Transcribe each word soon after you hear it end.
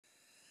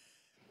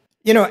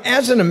You know,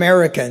 as an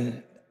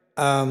American,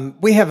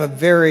 we have a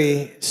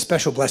very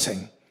special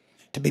blessing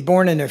to be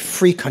born in a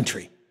free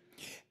country.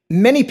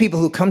 Many people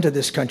who come to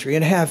this country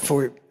and have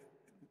for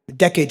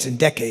decades and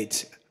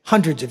decades,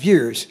 hundreds of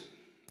years,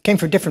 came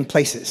from different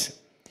places.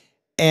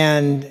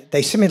 And they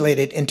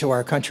assimilated into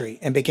our country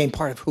and became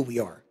part of who we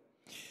are.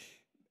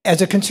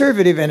 As a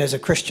conservative and as a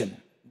Christian,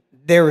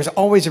 there is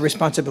always a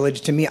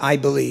responsibility to me, I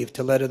believe,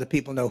 to let other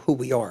people know who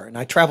we are. And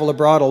I travel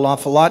abroad an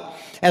awful lot.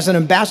 As an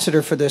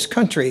ambassador for this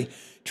country,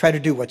 try to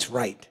do what's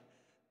right.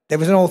 There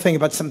was an old thing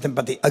about something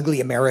about the ugly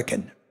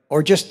American,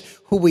 or just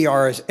who we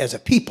are as a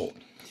people.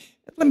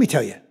 Let me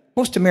tell you,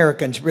 most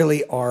Americans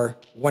really are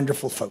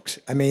wonderful folks.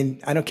 I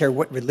mean, I don't care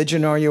what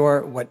religion you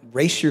are, what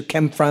race you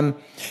come from,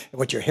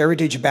 what your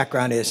heritage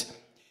background is.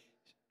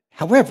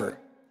 However,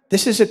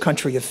 this is a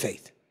country of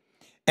faith.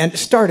 And it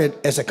started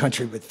as a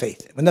country with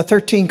faith. When the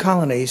 13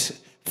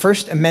 colonies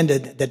first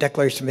amended the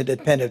Declaration of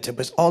Independence, it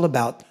was all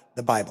about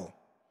the Bible.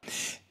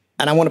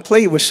 And I want to play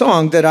you a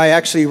song that I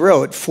actually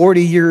wrote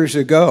 40 years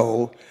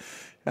ago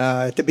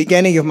at the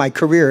beginning of my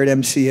career at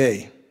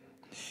MCA.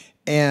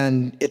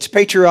 And it's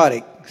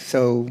patriotic,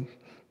 so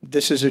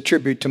this is a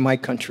tribute to my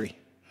country.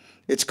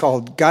 It's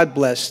called God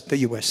Bless the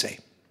USA.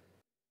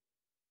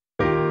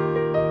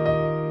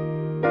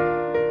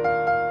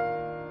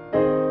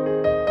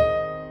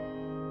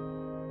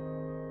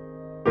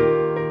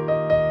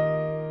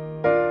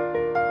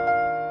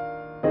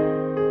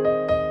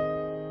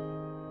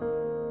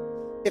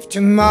 If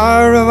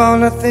tomorrow all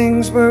the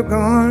things were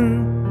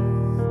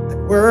gone that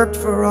worked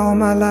for all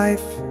my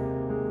life,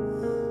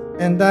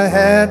 and I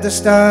had to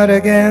start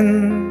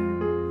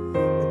again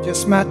with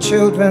just my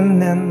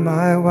children and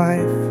my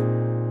wife,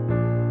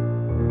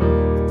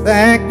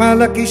 thank my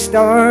lucky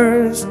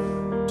stars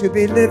to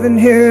be living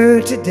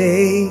here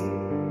today,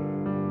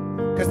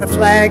 'cause the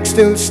flag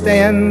still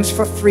stands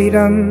for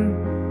freedom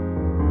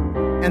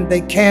and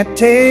they can't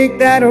take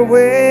that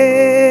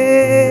away.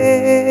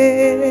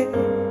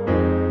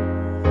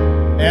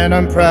 And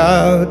I'm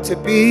proud to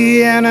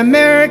be an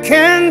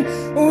American,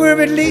 where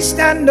at least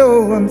I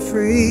know I'm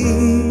free.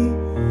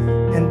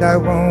 And I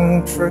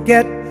won't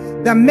forget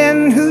the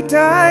men who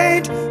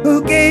died,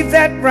 who gave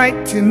that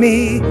right to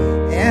me.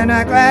 And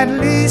I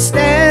gladly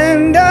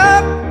stand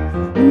up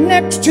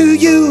next to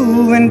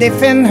you and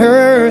defend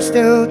her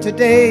still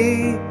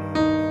today.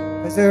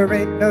 'Cause there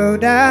ain't no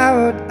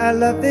doubt I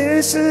love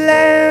this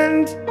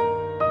land.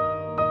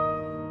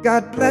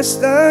 God bless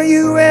the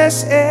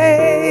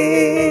USA.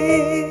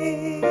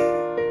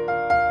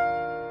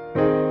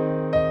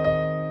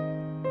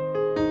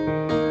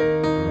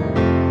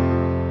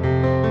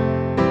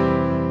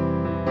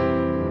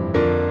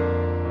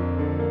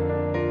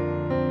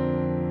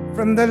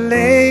 From the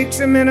lakes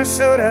of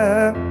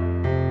Minnesota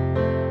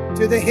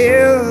to the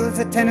hills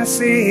of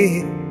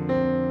Tennessee,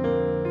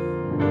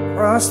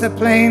 across the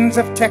plains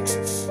of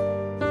Texas,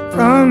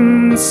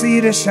 from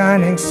sea to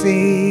shining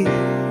sea,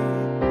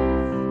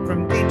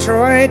 from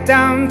Detroit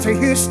down to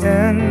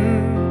Houston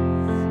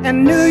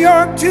and New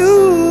York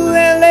to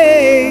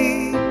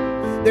LA,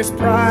 there's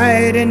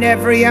pride in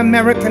every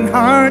American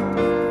heart,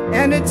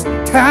 and it's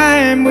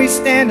time we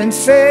stand and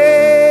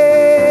say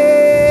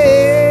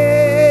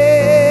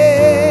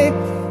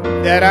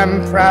that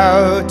I'm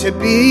proud to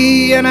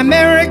be an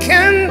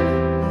American,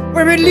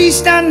 where at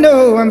least I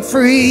know I'm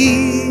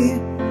free.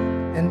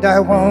 And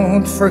I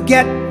won't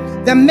forget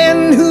the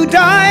men who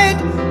died,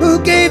 who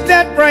gave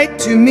that right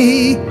to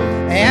me.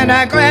 And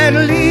I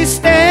gladly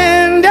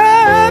stand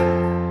up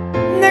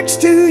next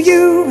to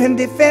you and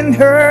defend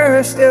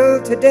her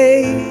still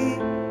today.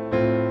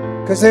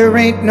 'Cause there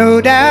ain't no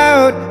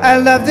doubt I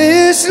love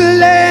this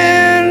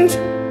land.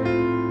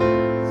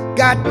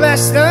 God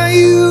bless the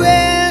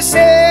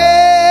USA.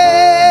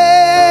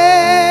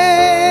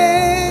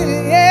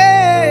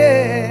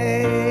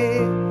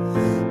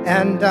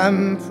 And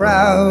I'm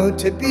proud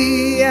to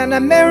be an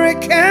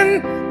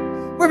American,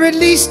 where at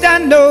least I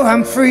know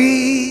I'm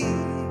free.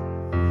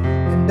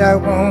 And I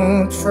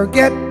won't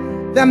forget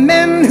the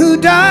men who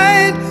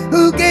died,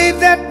 who gave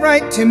that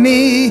right to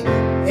me.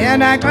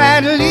 And I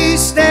gladly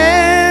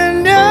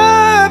stand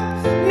up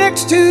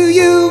next to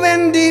you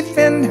and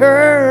defend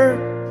her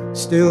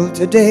still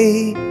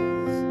today.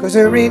 'Cause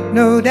there ain't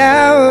no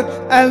doubt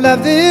I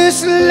love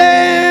this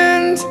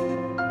land.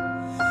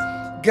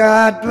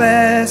 God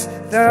bless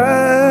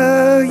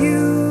the